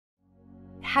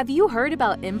Have you heard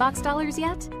about Inbox Dollars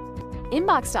yet?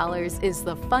 Inbox Dollars is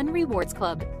the fun rewards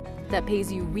club that pays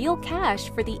you real cash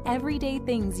for the everyday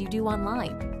things you do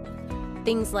online.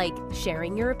 Things like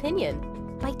sharing your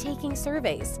opinion by taking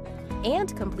surveys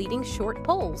and completing short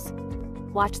polls.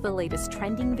 Watch the latest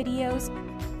trending videos,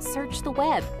 search the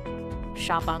web,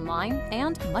 shop online,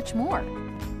 and much more.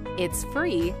 It's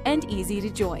free and easy to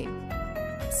join.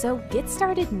 So get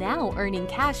started now earning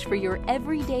cash for your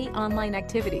everyday online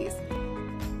activities.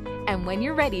 And when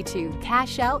you're ready to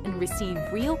cash out and receive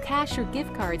real cash or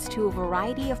gift cards to a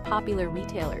variety of popular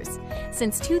retailers.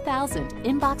 Since 2000,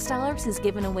 Inbox Dollars has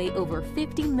given away over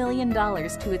 $50 million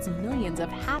to its millions of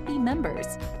happy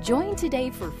members. Join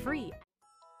today for free.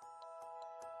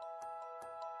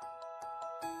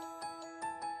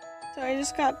 So I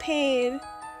just got paid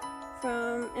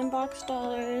from Inbox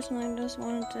Dollars, and I just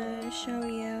wanted to show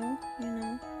you,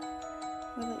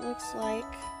 what it looks like.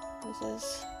 This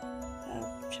is a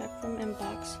check from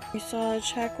Inbox. You saw the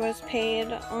check was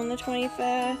paid on the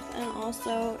 25th, and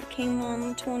also it came on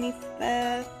the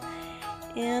 25th.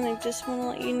 And I just want to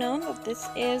let you know that this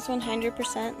is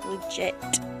 100% legit.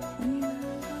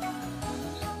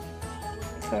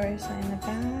 Before I sign the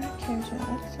back, here's what it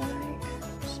looks like.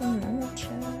 Just another check.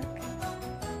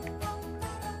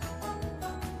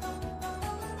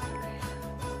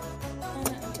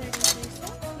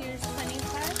 Here's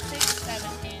 25, 6, 7,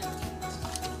 and 8.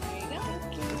 There you go.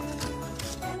 Thank you.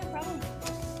 Yeah, no problem.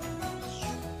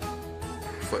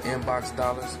 For Inbox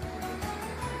Dollars,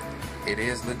 it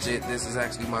is legit. This is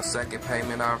actually my second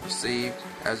payment I've received.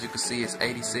 As you can see, it's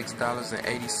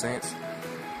 $86.80.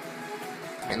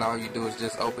 And all you do is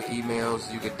just open emails.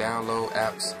 You can download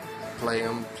apps, play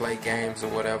them, play games or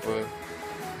whatever,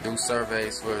 do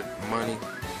surveys for money,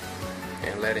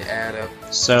 and let it add up.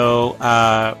 So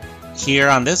here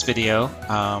on this video,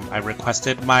 I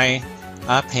requested my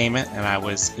payment, and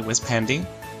it was pending.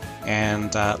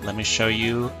 And let me show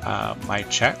you my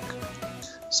check.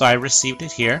 So I received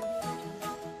it here,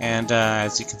 and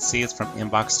as you can see, it's from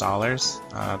Inbox Dollars.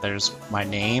 There's my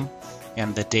name,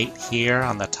 and the date here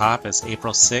on the top is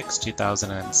April 6,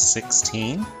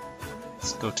 2016.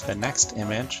 Let's go to the next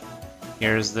image.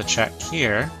 Here's the check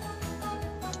here.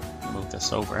 Move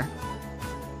this over.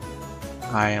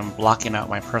 I am blocking out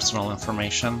my personal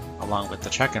information along with the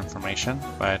check information,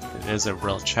 but it is a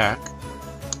real check.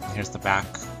 Here's the back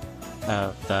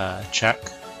of the check,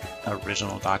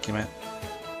 original document.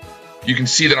 You can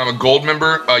see that I'm a gold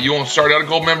member. You won't start out a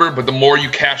gold member, but the more you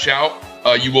cash out,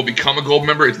 you will become a gold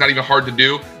member. It's not even hard to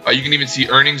do. You can even see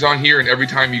earnings on here, and every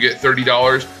time you get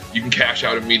 $30, you can cash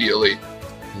out immediately.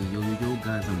 Hey, yo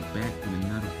guys, I'm back with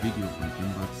another video from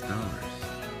Inbox Dollars.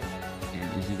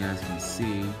 And as you guys can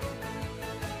see,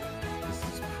 this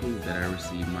is proof that I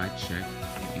received my check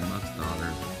from Inbox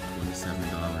Dollars,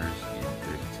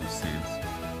 $27.32.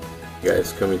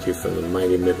 Guys, coming to you from the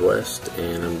mighty Midwest,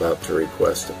 and I'm about to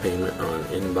request a payment on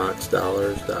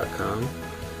inboxdollars.com.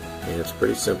 And it's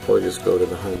pretty simple. You just go to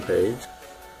the home page,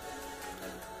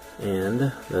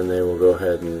 and then they will go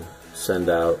ahead and send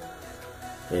out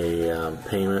a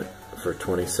payment for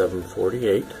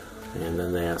 $27.48, and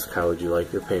then they ask how would you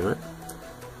like your payment,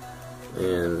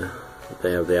 and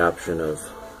they have the option of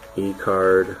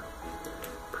e-card,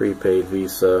 prepaid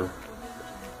Visa,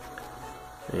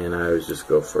 and I always just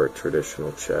go for a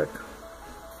traditional check.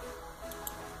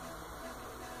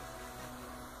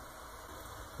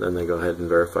 Then they go ahead and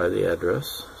verify the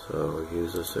address, so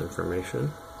use this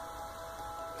information,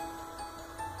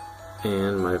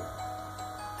 and my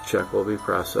check will be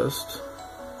processed.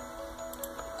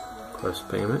 Request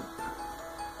payment.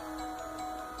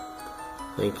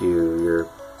 Thank you. Your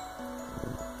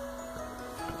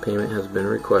payment has been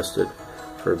requested.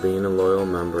 For being a loyal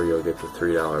member, you'll get the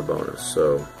 $3 bonus.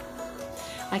 So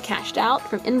I cashed out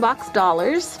from Inbox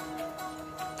Dollars.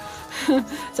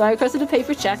 So I requested a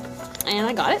paper check, and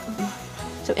I got it.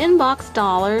 So Inbox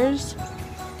Dollars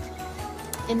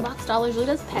really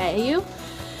does pay you.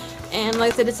 And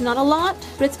like I said, it's not a lot,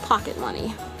 but it's pocket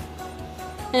money.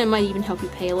 And it might even help you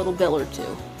pay a little bill or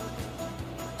two.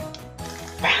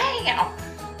 Bam!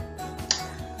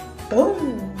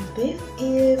 Boom! This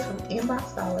is from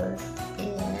Inbox Dollars,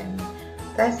 and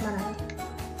that's mine.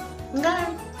 Okay.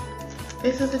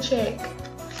 This is a check.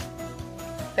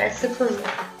 That's the proof.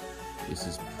 This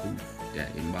is proof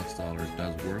that Inbox Dollars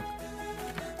does work.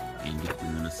 And if you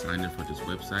want to sign up for this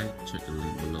website, check the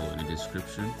link below in the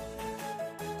description.